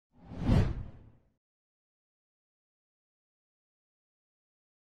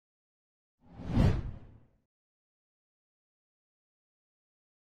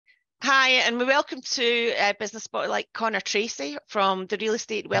Hi, and we welcome to Business Spotlight Conar Tracey from the Real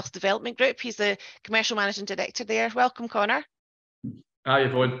Estate Wealth Development Group. He's the Commercial Managing Director there. Welcome, Conar. Hi,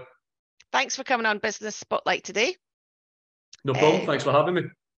 Yvonne. Thanks for coming on Business Spotlight today. No problem. Thanks for having me.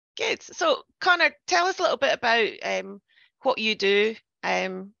 Good. So, Conar, tell us a little bit about what you do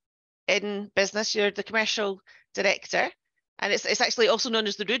in business. You're the Commercial Director, and it's actually also known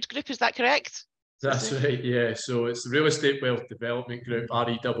as the REWD Group. Is that correct? That's right, yeah. So it's the Real Estate Wealth Development Group,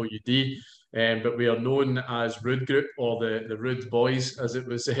 REWD, but we are known as REWD Group, or the REWD Boys, as it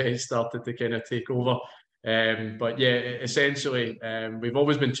was started to kind of take over. But yeah, essentially, we've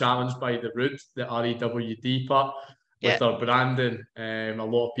always been challenged by the REWD, the REWD part, with our branding. A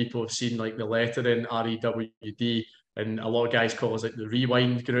lot of people have seen like the lettering REWD, and a lot of guys call us like the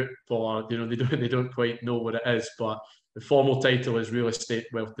Rewind Group, or they don't quite know what it is, but the formal title is Real Estate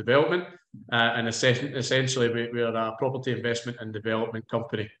Wealth Development, and essentially we're a property investment and development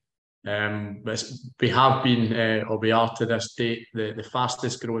company. We have been, or we are to this date, the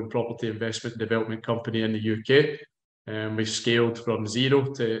fastest growing property investment development company in the UK. We've scaled from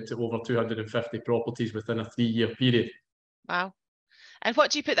 0 to over 250 properties within a 3-year period. Wow. And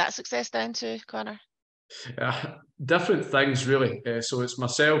what do you put that success down to, Conar? Different things, really. So it's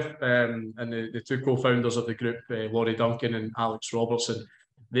myself and the two co-founders of the group, Laurie Duncan and Alex Robertson.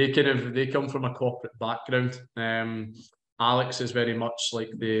 They come from a corporate background. Alex is very much like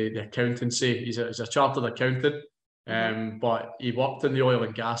the accountancy. He's a chartered accountant, but he worked in the oil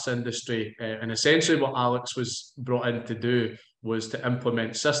and gas industry. And essentially what Alex was brought in to do was to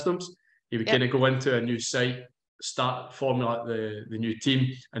implement systems. He would kind of go into a new site, start formulate the new team,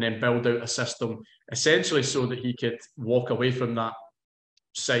 and then build out a system, essentially so that he could walk away from that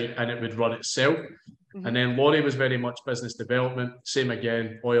site and it would run itself. And then Laurie was very much business development, same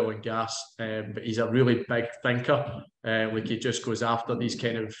again, oil and gas, but he's a really big thinker. Like he just goes after these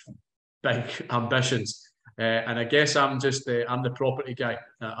kind of big ambitions. And I guess I'm the property guy.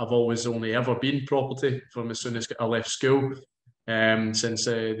 I've always only ever been property from as soon as I left school. Since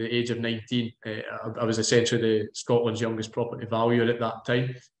the age of 19, I was essentially Scotland's youngest property valuer at that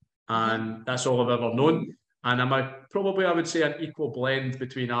time, and that's all I've ever known. And I would say an equal blend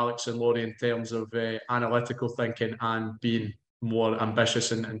between Alex and Laurie in terms of analytical thinking and being more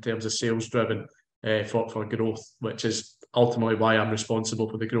ambitious in terms of sales driven for growth, which is ultimately why I'm responsible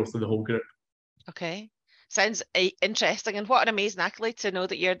for the growth of the whole group. Okay, sounds interesting, and what an amazing accolade to know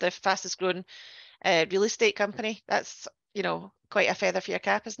that you're the fastest growing real estate company. That's quite a feather for your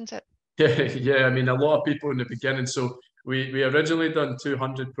cap, isn't it? Yeah. I mean, a lot of people in the beginning. So we originally done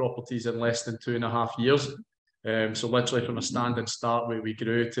 200 properties in less than 2.5 years. So literally from a standing start, we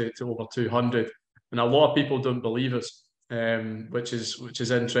grew to over 200. And a lot of people don't believe us, which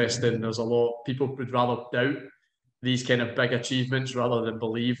is interesting. There's a lot of people would rather doubt these kind of big achievements rather than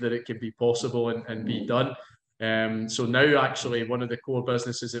believe that it can be possible and be done. So now actually one of the core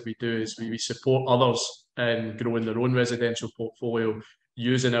businesses that we do is we support others in growing their own residential portfolio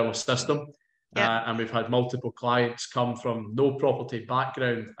using our system. And we've had multiple clients come from no property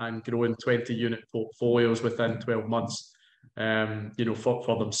background and growing 20-unit portfolios within 12 months,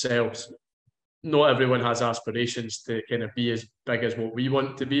 for themselves. Not everyone has aspirations to kind of be as big as what we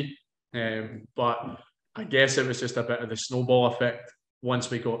want to be. But I guess it was just a bit of the snowball effect.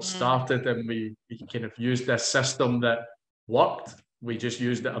 Once we got started and we kind of used this system that worked, we just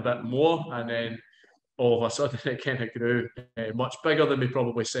used it a bit more, and then all of a sudden it kind of grew much bigger than we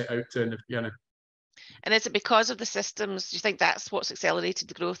probably set out to in the beginning. And is it because of the systems? Do you think that's what's accelerated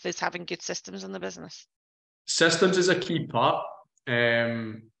the growth, is having good systems in the business? Systems is a key part.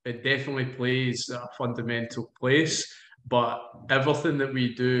 It definitely plays a fundamental place, but everything that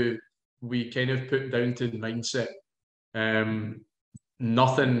we do, we kind of put down to mindset.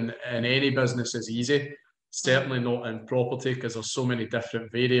 Nothing in any business is easy. Certainly not in property, because there's so many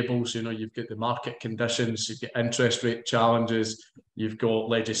different variables. You've got the market conditions, you've got interest rate challenges, you've got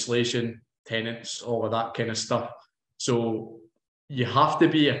legislation, tenants, all of that kind of stuff. So you have to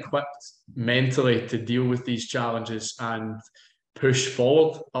be equipped mentally to deal with these challenges and push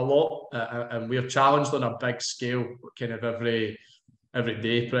forward a lot. And we're challenged on a big scale, kind of every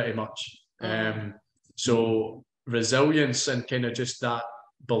day, pretty much. So resilience and kind of just that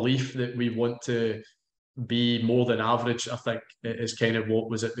belief that we want to be more than average, I think, is kind of what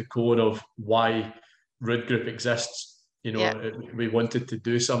was at the core of why REWD Group exists. We wanted to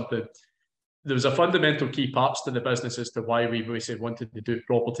do something. There was a fundamental key parts to the business as to why we wanted to do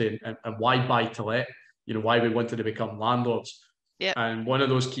property and why buy to let, why we wanted to become landlords. And one of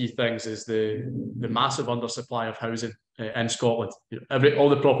those key things is the massive undersupply of housing in Scotland. All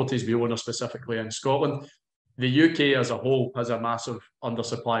the properties we own are specifically in Scotland. the UK as a whole has a massive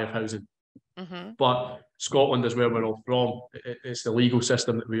undersupply of housing. But Scotland is where we're all from. It's the legal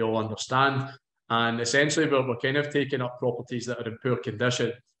system that we all understand. And essentially, we're kind of taking up properties that are in poor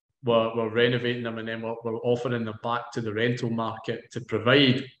condition. We're renovating them, and then we're offering them back to the rental market to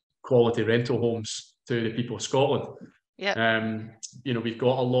provide quality rental homes to the people of Scotland. You know, we've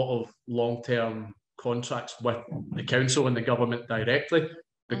got a lot of long-term contracts with the council and the government directly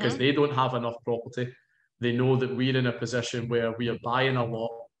because they don't have enough property. They know that we're in a position where we are buying a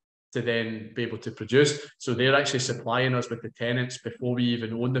lot to then be able to produce. So they're actually supplying us with the tenants before we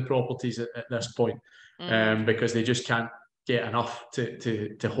even own the properties at this point, because they just can't get enough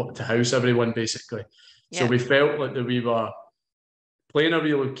to house everyone, basically. So we felt like that we were playing a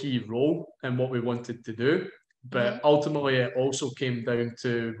really key role in what we wanted to do. But ultimately, it also came down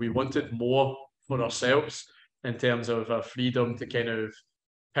to we wanted more for ourselves in terms of our freedom to kind of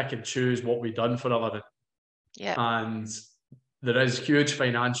pick and choose what we done for a living. And there is huge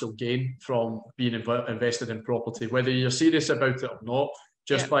financial gain from being invested in property, whether you're serious about it or not.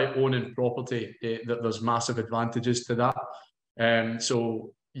 Just by owning property, there's massive advantages to that.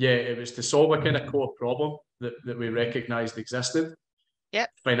 So yeah, it was to solve a kind of core problem that we recognised existed.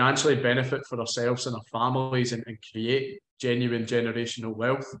 Financially benefit for ourselves and our families, and create genuine generational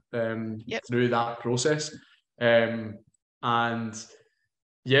wealth through that process. And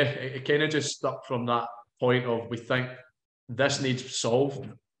yeah, it kind of just stuck from that point of, we think this needs solved.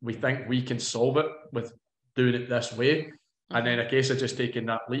 We think we can solve it with doing it this way. And then a case of just taking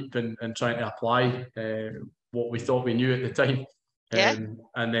that leap and trying to apply what we thought we knew at the time.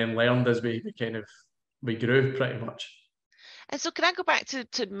 And then learned as we grew, pretty much. And so can I go back to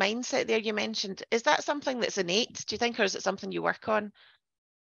mindset there you mentioned? Is that something that's innate, do you think, or is it something you work on?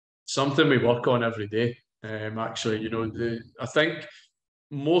 Something we work on every day, actually. You know, I think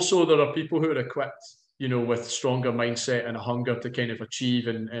more so there are people who are equipped, you know, with stronger mindset and a hunger to kind of achieve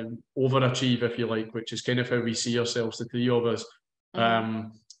and overachieve, if you like, which is kind of how we see ourselves, the three of us.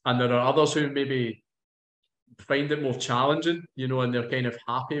 And there are others who maybe find it more challenging, you know, and they're kind of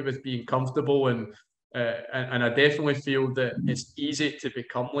happy with being comfortable. And I definitely feel that it's easy to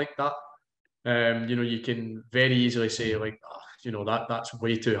become like that. You know, you can very easily say, like, oh, you know, that's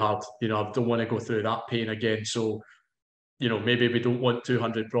way too hard. You know, I don't want to go through that pain again. So, you know, maybe we don't want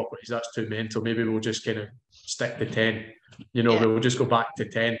 200 properties. That's too mental. Maybe we'll just kind of stick to 10. You know, we'll just go back to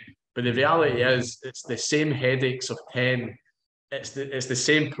 10. But the reality is, it's the same headaches of 10. It's the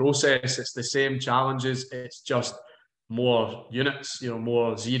same process. It's the same challenges. It's just more units, you know,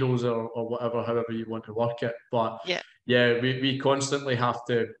 more zeros or whatever, however you want to work it. But yeah, we constantly have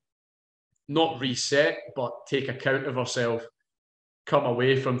to not reset, but take account of ourselves, come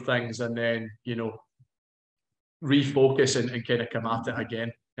away from things, and then, you know, refocus and kind of come at it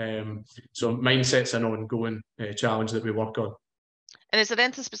again. So mindset's an ongoing challenge that we work on. And is there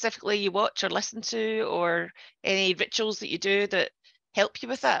anything specifically you watch or listen to, or any rituals that you do that help you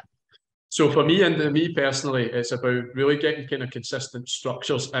with that? So for me, and me personally, it's about really getting kind of consistent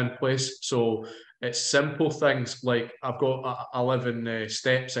structures in place. So it's simple things like I live in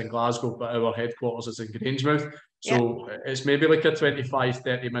Steps in Glasgow, but our headquarters is in Grangemouth. So it's maybe like a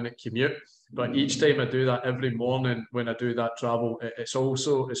 25-30 minute commute. But each time I do that, every morning when I do that travel, it's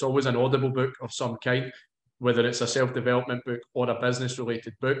always an audible book of some kind, whether it's a self-development book or a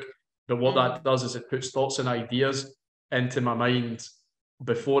business-related book. But what that does is it puts thoughts and ideas into my mind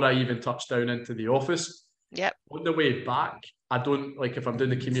before I even touch down into the office. On the way back, I don't, like, if I'm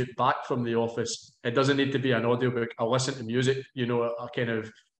doing the commute back from the office, it doesn't need to be an audiobook. I'll listen to music, you know,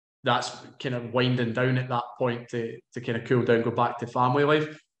 that's kind of winding down at that point to kind of cool down, go back to family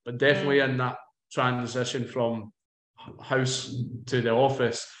life. But definitely in that transition from house to the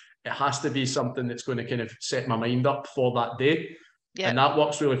office, it has to be something that's going to kind of set my mind up for that day. And that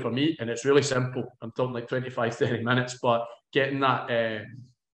works really for me. And it's really simple. I'm talking like 25, 30 minutes, but getting that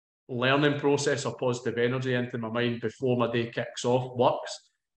learning process or positive energy into my mind before my day kicks off works.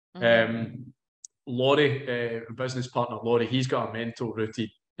 Laurie, business partner Laurie, he's got a mental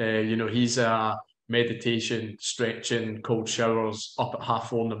routine. You know, he's a meditation, stretching, cold showers, up at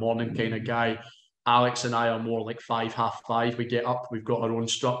 4:30 in the morning kind of guy. Alex and I are more like 5, 5:30. We get up, we've got our own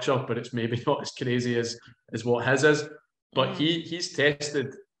structure, but it's maybe not as crazy as what his is. But he's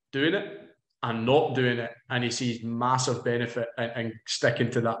tested doing it and not doing it, and he sees massive benefit in sticking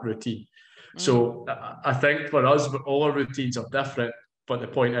to that routine. So I think for us, all our routines are different, but the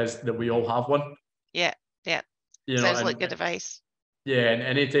point is that we all have one. You know, sounds like good advice. Yeah, and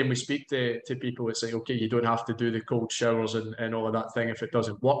anytime we speak to people, it's like, okay, you don't have to do the cold showers and all of that thing if it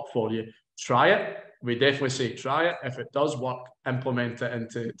doesn't work for you. Try it. we definitely say try it. If it does work, implement it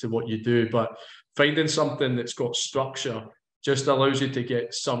into what you do. But finding something that's got structure just allows you to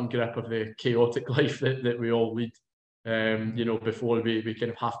get some grip of the chaotic life that we all lead, before we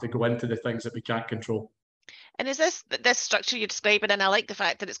kind of have to go into the things that we can't control. And is this structure you're describing, and I like the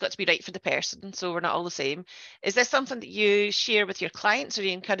fact that it's got to be right for the person, so we're not all the same. Is this something that you share with your clients, or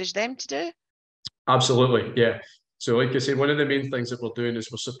you encourage them to do? Absolutely, yeah. So like I say, one of the main things that we're doing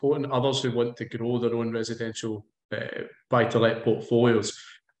is we're supporting others who want to grow their own residential buy-to-let portfolios.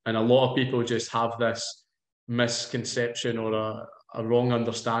 And a lot of people just have this misconception or a wrong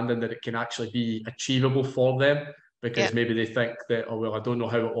understanding that it can actually be achievable for them, because maybe they think that, oh, well, I don't know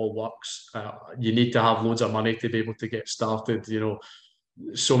how it all works. You need to have loads of money to be able to get started,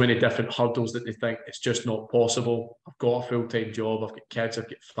 so many different hurdles that they think it's just not possible. I've got a full-time job, I've got kids, I've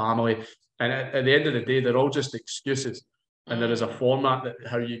got family. And at the end of the day, they're all just excuses. And there is a format that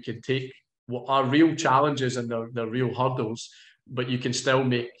how you can take what are real challenges and the real hurdles, but you can still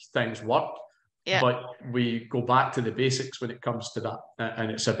make things work. Yeah. But we go back to the basics when it comes to that.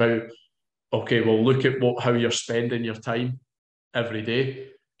 And it's about, okay, well, look at how you're spending your time every day.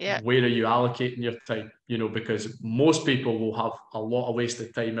 Yeah. Where are you allocating your time? Because most people will have a lot of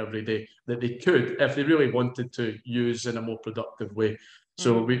wasted time every day that they could, if they really wanted to, use in a more productive way.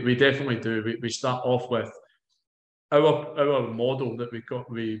 So we definitely do. We start off with our model that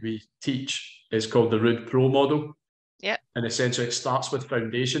we teach is called the Rood Pro model. Yeah. And essentially it starts with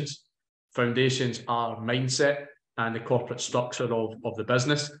foundations. Foundations are mindset and the corporate structure of the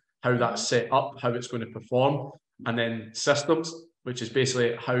business, how that's set up, how it's going to perform, and then systems, which is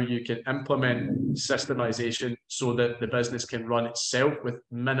basically how you can implement systemization so that the business can run itself with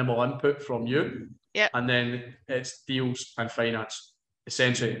minimal input from you. Yeah. And then it's deals and finance,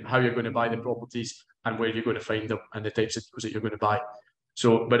 essentially how you're going to buy the properties and where you're going to find them and the types of deals that you're going to buy.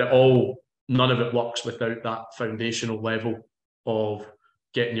 So, but none of it works without that foundational level of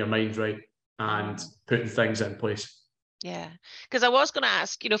getting your mind right and putting things in place. Yeah, because I was going to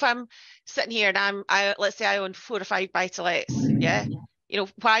ask, if I'm sitting here and let's say I own 4 or 5 buy-to-lets,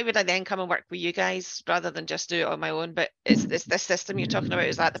 why would I then come and work with you guys rather than just do it on my own? But it's this system you're talking about.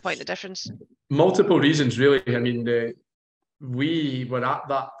 Is that the point of difference? Multiple reasons, really. I mean, we were at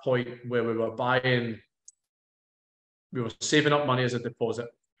that point where we were saving up money as a deposit.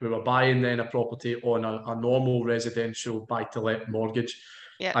 We were buying then a property on a normal residential buy-to-let mortgage.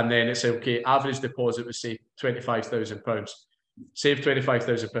 Yeah. And then it's okay, average deposit was say £25,000. Save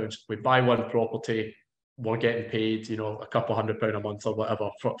 £25,000. We buy one property, we're getting paid, a couple £100 a month or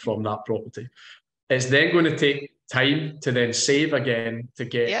whatever from that property. It's then going to take time to then save again to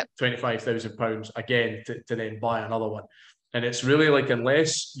get £25,000 again to then buy another one. And it's really like,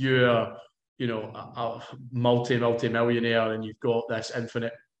 unless you're, a multi-millionaire and you've got this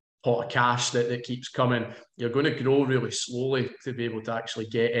infinite pot of cash that keeps coming, you're going to grow really slowly to be able to actually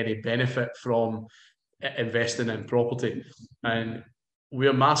get any benefit from investing in property. And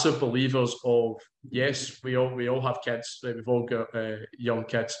we're massive believers of, yes, we all have kids, right? We've all got young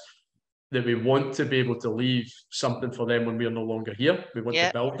kids, that we want to be able to leave something for them when we're no longer here. We want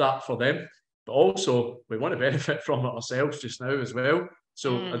to build that for them, but also we want to benefit from it ourselves just now as well.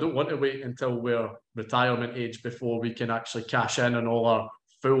 So I don't want to wait until we're retirement age before we can actually cash in on all our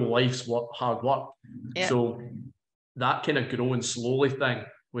full life's hard work. Yeah. So that kind of growing slowly thing,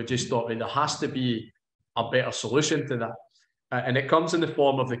 we just thought there has to be a better solution to that. And it comes in the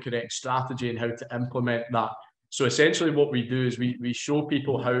form of the correct strategy and how to implement that. So essentially what we do is we show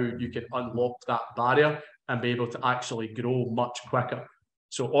people how you can unlock that barrier and be able to actually grow much quicker.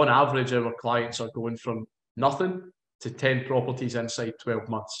 So on average, our clients are going from nothing to 10 properties inside 12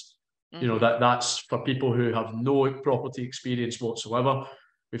 months. That's for people who have no property experience whatsoever.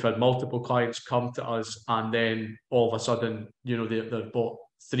 We've had multiple clients come to us and then all of a sudden, they've bought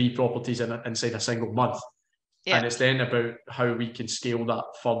 3 properties inside a single month. Yeah. And it's then about how we can scale that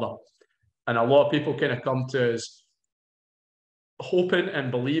further. And a lot of people kind of come to us hoping and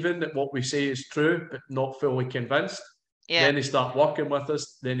believing that what we say is true, but not fully convinced. Yeah. Then they start working with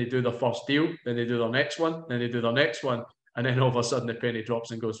us, then they do their first deal, then they do their next one, then they do their next one. And then all of a sudden the penny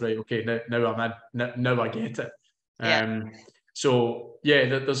drops and goes, right, okay, now I'm in, now I get it. Yeah. So yeah,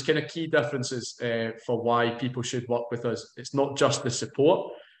 there's kind of key differences for why people should work with us. It's not just the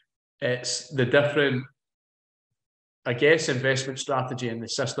support, it's the different, I guess, investment strategy and the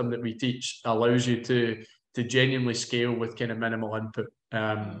system that we teach allows you to genuinely scale with kind of minimal input.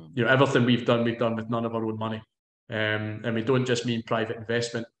 Everything we've done with none of our own money. And we don't just mean private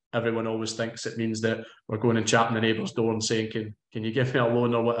investment. Everyone always thinks it means that we're going and chapping the neighbour's door and saying, can you give me a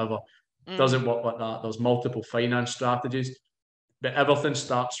loan or whatever? It doesn't work like that. There's multiple finance strategies, but everything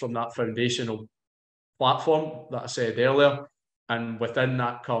starts from that foundational platform that I said earlier. And within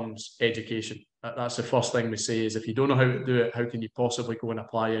that comes education. That's the first thing we say is if you don't know how to do it, how can you possibly go and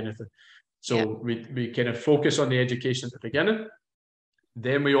apply anything? So we kind of focus on the education at the beginning.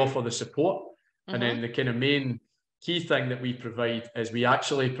 Then we offer the support. And then the kind of main key thing that we provide is we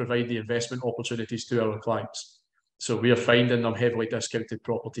actually provide the investment opportunities to our clients. So we are finding them heavily discounted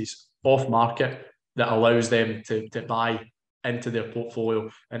properties off market that allows them to buy into their portfolio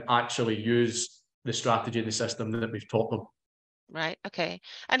and actually use the strategy and the system that we've taught them. Right. Okay.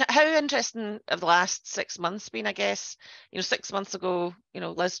 And how interesting have the last 6 months been? I guess 6 months ago,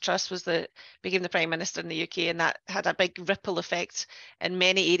 Liz Truss became the Prime Minister in the UK, and that had a big ripple effect in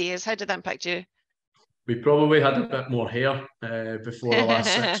many areas. How did that impact you? We probably had a bit more hair before the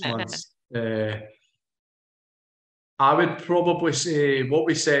last 6 months. I would probably say what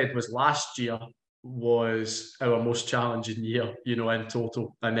we said was last year was our most challenging year, in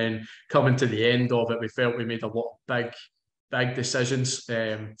total. And then coming to the end of it, we felt we made a lot of big decisions,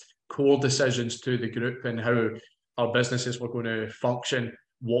 core decisions to the group and how our businesses were going to function,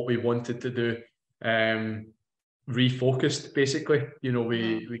 what we wanted to do, refocused basically.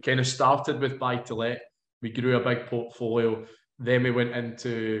 We kind of started with buy to let, we grew a big portfolio, then we went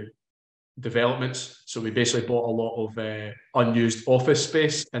into developments. So we basically bought a lot of unused office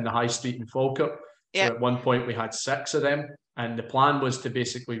space in the high street in Falkirk. So at one point we had 6 of them. And the plan was to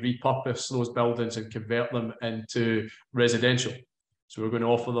basically repurpose those buildings and convert them into residential. So we're going to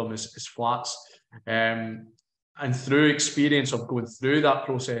offer them as flats. And through experience of going through that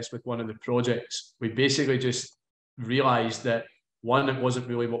process with one of the projects, we basically just realised that, one, it wasn't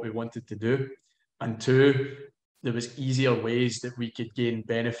really what we wanted to do. And 2, there was easier ways that we could gain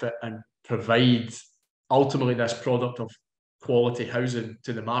benefit and provide ultimately this product of quality housing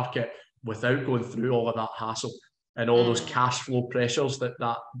to the market without going through all of that hassle and all those cash flow pressures that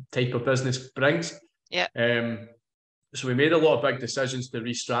type of business brings. So we made a lot of big decisions to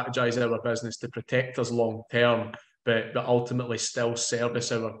re-strategize our business to protect us long term, but ultimately still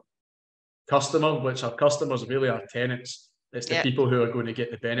service our customer, which our customers really are tenants. It's the people who are going to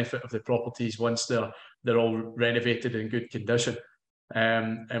get the benefit of the properties once they're all renovated in good condition.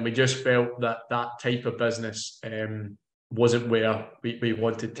 And we just felt that type of business wasn't where we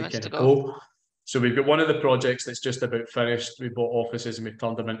wanted to kind of go. So we've got one of the projects that's just about finished. We bought offices and we've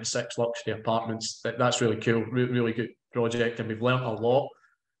turned them into 6 luxury apartments. That's really cool, really good project, and we've learnt a lot.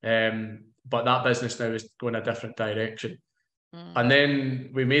 But that business now is going a different direction. And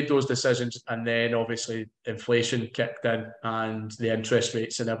then we made those decisions, and then obviously inflation kicked in and the interest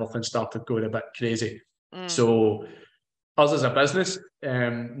rates and everything started going a bit crazy. So us as a business,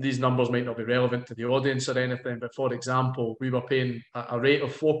 these numbers might not be relevant to the audience or anything, but for example, we were paying a rate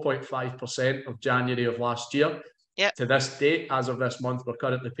of 4.5% of January of last year. To this date, as of this month, we're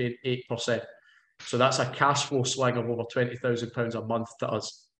currently paying 8%. So that's a cash flow swing of over £20,000 a month to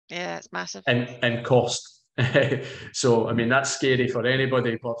us. Yeah, it's massive. In cost. So, I mean, that's scary for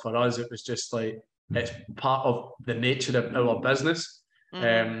anybody, but for us, it was just like, it's part of the nature of our business.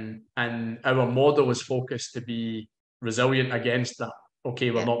 And our model is focused to be resilient against that. Okay,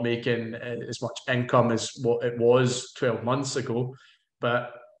 we're not making as much income as what it was 12 months ago,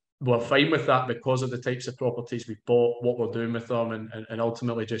 but we're fine with that because of the types of properties we've bought, what we're doing with them, and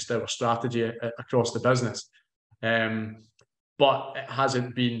ultimately just our strategy across the business. But it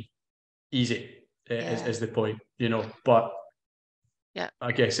hasn't been easy, is the point, but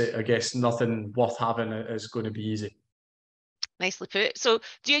I guess nothing worth having is going to be easy. Nicely put. So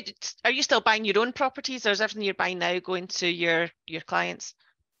are you still buying your own properties, or is everything you're buying now going to your clients?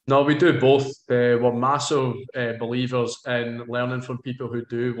 No, we do both. We're massive believers in learning from people who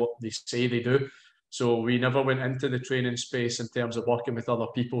do what they say they do. So we never went into the training space in terms of working with other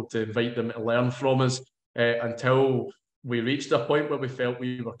people to invite them to learn from us until we reached a point where we felt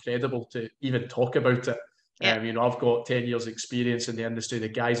we were credible to even talk about it. I've got 10 years experience in the industry. The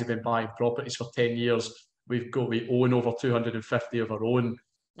guys have been buying properties for 10 years. We own over 250 of our own.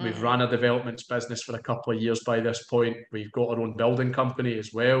 We've run a developments business for a couple of years by this point. We've got our own building company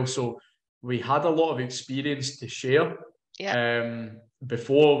as well. So we had a lot of experience to share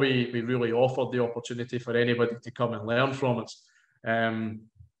before we really offered the opportunity for anybody to come and learn from us.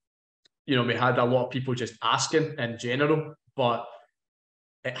 We had a lot of people just asking in general, but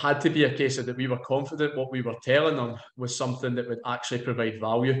it had to be a case of that we were confident what we were telling them was something that would actually provide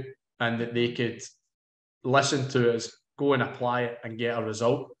value and that they could listen to us, go and apply it and get a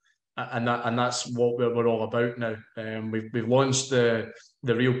result. And that's what we're all about now. We've launched the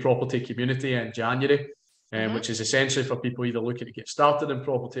Real Property Community in January, which is essentially for people either looking to get started in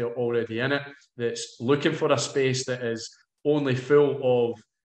property or already in it, that's looking for a space that is only full of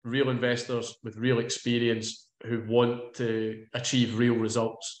real investors with real experience who want to achieve real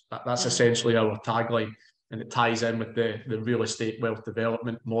results. That's essentially our tagline, and it ties in with the real estate wealth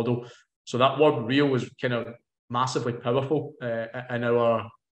development model. So that word real was kind of massively powerful in our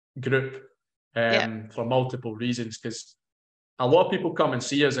group for multiple reasons, because a lot of people come and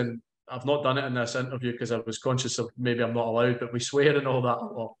see us, and I've not done it in this interview because I was conscious of maybe I'm not allowed, but we swear and all that a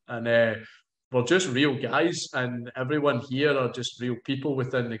lot. And we're just real guys, and everyone here are just real people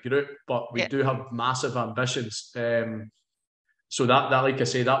within the group, but we do have massive ambitions. So that, like I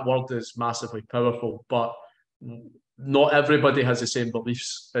say, that word is massively powerful, but not everybody has the same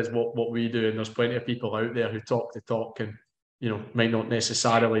beliefs as what we do. And there's plenty of people out there who talk the talk and, might not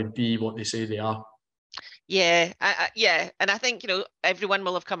necessarily be what they say they are. Yeah, and I think everyone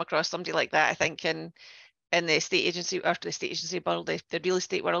will have come across somebody like that. I think in the estate agency world, the real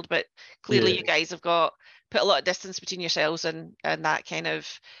estate world, but clearly you guys have put a lot of distance between yourselves and that kind of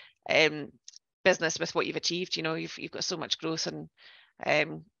business with what you've achieved. You've got so much growth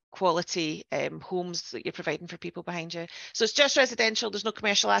and quality homes that you're providing for people behind you. So it's just residential. There's no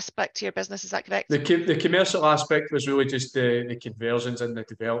commercial aspect to your business. Is that correct? The commercial aspect was really just the conversions in the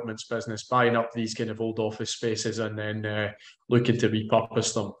developments business, buying up these kind of old office spaces and then looking to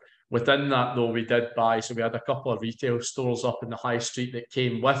repurpose them. Within that, though, we did buy, so we had a couple of retail stores up in the high street that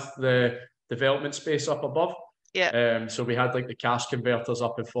came with the development space up above. Yeah. So we had like the cash converters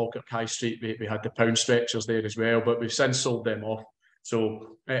up in Falkirk High Street. We had the pound stretchers there as well, but we've since sold them off.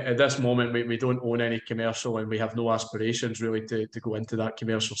 So at this moment, we don't own any commercial, and we have no aspirations really to go into that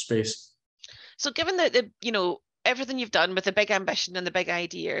commercial space. So given that everything you've done with the big ambition and the big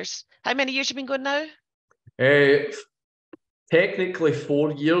ideas, how many years have you been going now? Technically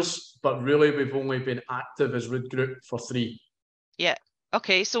 4 years, but really we've only been active as Rood Group for 3. Yeah.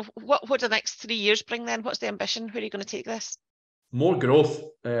 Okay. So what do the next 3 years bring then? What's the ambition? Where are you going to take this? More growth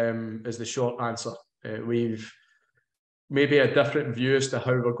is the short answer. We've maybe a different view as to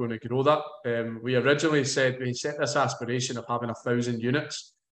how we're going to grow that. We originally said we set this aspiration of having 1,000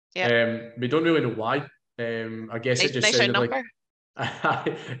 units. We don't really know why. I guess it just sounded like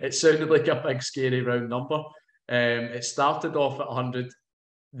it sounded like a big scary round number. It started off at 100,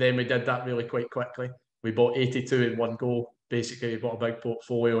 then we did that really quite quickly. We bought 82 in one go. Basically, we bought a big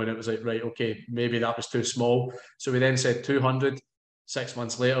portfolio, and it was like, right, okay, maybe that was too small. So we then said 200. 6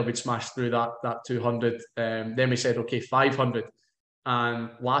 months later, we'd smashed through that 200. Then we said, okay, 500. And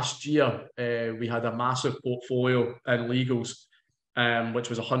last year, we had a massive portfolio in legals, which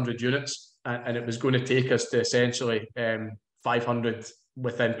was 100 units. And it was going to take us to essentially 500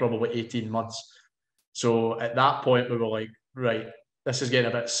 within probably 18 months. So at that point, we were like, right, this is getting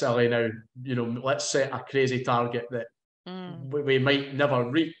a bit silly now. Let's set a crazy target that we might never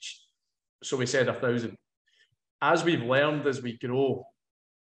reach. So we said 1,000. As we've learned as we grow,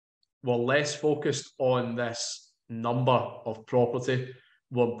 we're less focused on this number of property.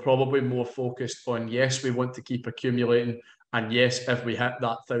 We're probably more focused on, yes, we want to keep accumulating. And yes, if we hit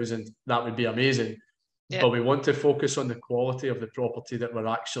that 1,000, that would be amazing. Yeah. But we want to focus on the quality of the property that we're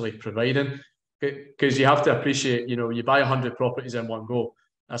actually providing. Because you have to appreciate, you buy 100 properties in one go.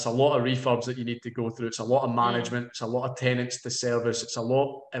 That's a lot of refurbs that you need to go through. It's a lot of management. It's a lot of tenants to service. It's a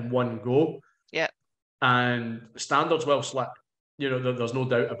lot in one go. Yeah. And standards will slip. There's no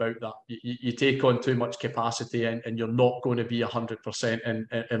doubt about that. You take on too much capacity and you're not going to be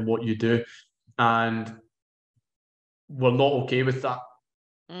 100% in what you do. And we're not okay with that,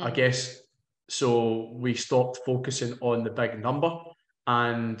 I guess. So we stopped focusing on the big number,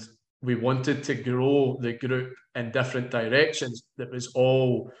 and we wanted to grow the group in different directions that was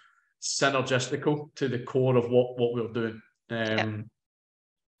all synergistical to the core of what we're doing.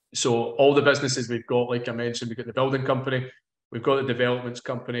 So all the businesses we've got, like I mentioned, we've got the building company, we've got the developments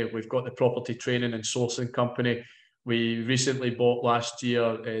company, we've got the property training and sourcing company. We recently bought last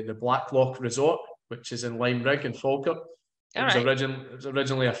year the Blacklock Resort, which is in Limerick in Falkirk. It was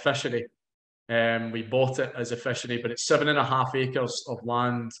originally a fishery. We bought it as a fishery, but it's 7.5 acres of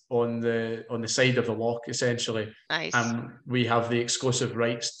land on the side of the loch, essentially. Nice. And we have the exclusive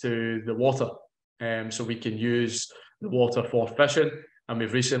rights to the water, so we can use the water for fishing. And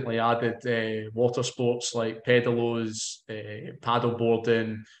we've recently added water sports like pedalos, paddle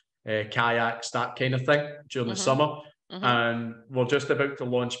boarding, kayaks, that kind of thing during the summer. And we're just about to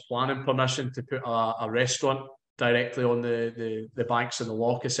launch planning permission to put a restaurant directly on the banks of the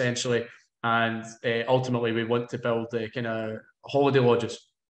loch, essentially. And ultimately, we want to build kind of holiday lodges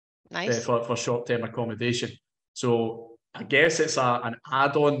for short-term accommodation. So I guess it's an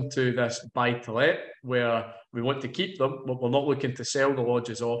add-on to this buy-to-let where we want to keep them, but we're not looking to sell the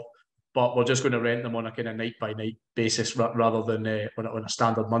lodges off. but we're just going to rent them on a kind of night by night basis rather than on a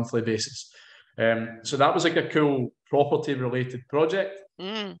standard monthly basis. So that was like a cool property related project.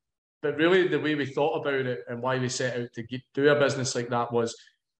 But really the way we thought about it and why we set out to do a business like that was,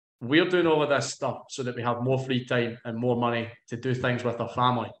 we're doing all of this stuff so that we have more free time and more money to do things with our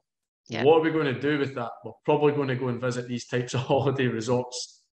family. Yeah. What are we going to do with that? We're probably going to go and visit these types of holiday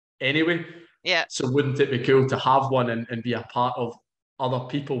resorts anyway. Yeah. So wouldn't it be cool to have one and be a part of other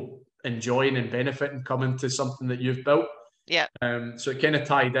people enjoying and benefiting coming to something that you've built? Yeah. So it kind of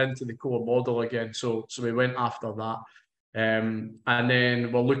tied into the core model again. So we went after that. And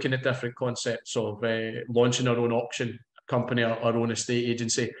then we're looking at different concepts of launching our own auction company, our own estate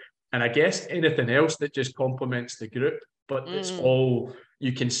agency. And I guess anything else that just complements the group, but it's all,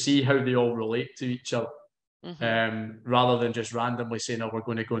 you can see how they all relate to each other. Rather than just randomly saying, oh, we're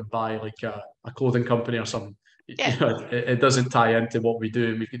going to go and buy like a clothing company or something. Yeah. You know, it doesn't tie into what we do,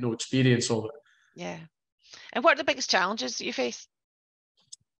 and we've got no experience of it. Yeah. And what are the biggest challenges that you face?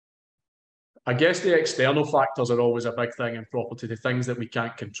 I guess the external factors are always a big thing in property, the things that we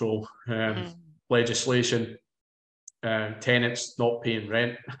can't control. Legislation, tenants not paying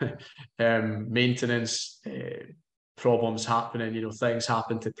rent, maintenance, problems happening, you know, things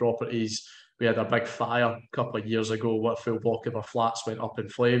happen to properties. We had a big fire a couple of years ago, what a full block of our flats went up in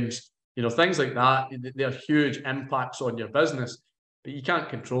flames. You know, things like that, they're huge impacts on your business, but you can't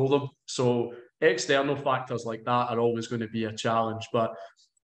control them. So external factors like that are always going to be a challenge. But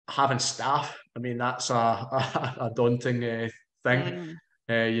having staff, I mean, that's a daunting thing.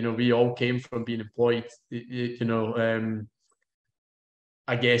 You know, we all came from being employed, you know,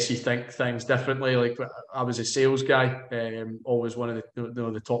 I guess you think things differently. Like, I was a sales guy, always one of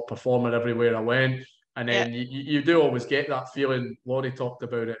the top performer everywhere I went. And then you do always get that feeling. Laurie talked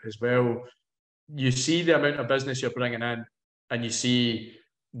about it as well. You see the amount of business you're bringing in, and you see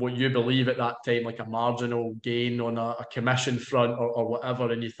what you believe at that time, like a marginal gain on a commission front or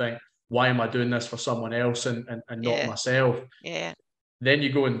whatever, and you think, why am I doing this for someone else and not myself? Yeah. Then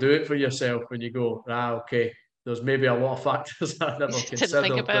you go and do it for yourself, and you go, okay, there's maybe a lot of factors that I never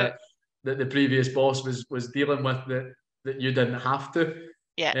considered that the previous boss was dealing with that you didn't have to.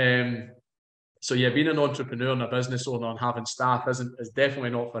 Yeah. So yeah, being an entrepreneur and a business owner and having staff is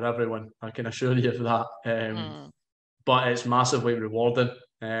definitely not for everyone. I can assure you of that. But it's massively rewarding.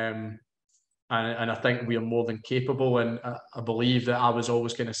 And I think we are more than capable. And I believe that I was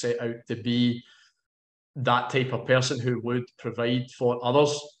always going to set out to be that type of person who would provide for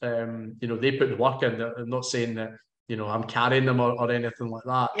others. You know, they put the work in. I'm not saying that, you know, I'm carrying them or anything like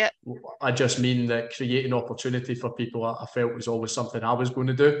that. Yeah. I just mean that creating opportunity for people, I felt was always something I was going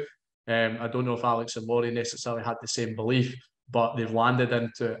to do. I don't know if Alex and Laurie necessarily had the same belief, but they've landed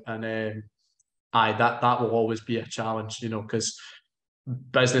into it. And that will always be a challenge, you know, because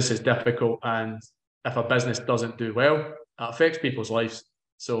business is difficult, and if a business doesn't do well, it affects people's lives.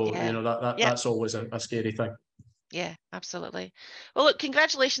 So you know that's always a scary thing. Yeah, absolutely. Well, look,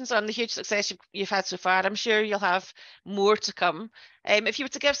 congratulations on the huge success you've had so far. I'm sure you'll have more to come. If you were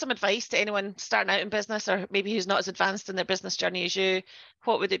to give some advice to anyone starting out in business, or maybe who's not as advanced in their business journey as you,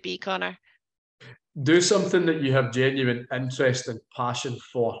 what would it be, Conar? Do something that you have genuine interest and passion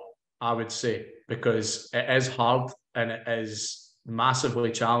for, I would say, because it is hard and it is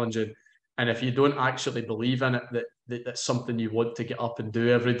massively challenging. And if you don't actually believe in it, that's something you want to get up and do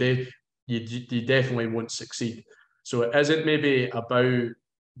every day, you definitely won't succeed. So it isn't maybe about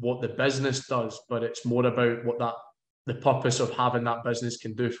what the business does, but it's more about what the purpose of having that business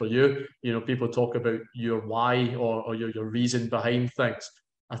can do for you. You know, people talk about your why or your reason behind things.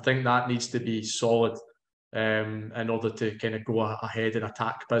 I think that needs to be solid in order to kind of go ahead and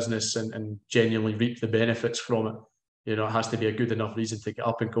attack business and genuinely reap the benefits from it. You know, it has to be a good enough reason to get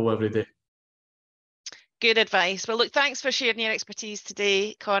up and go every day. Good advice. Well, look, thanks for sharing your expertise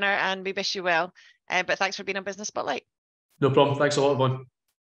today, Conar, and we wish you well. But thanks for being on Business Spotlight. No problem. Thanks a lot, everyone.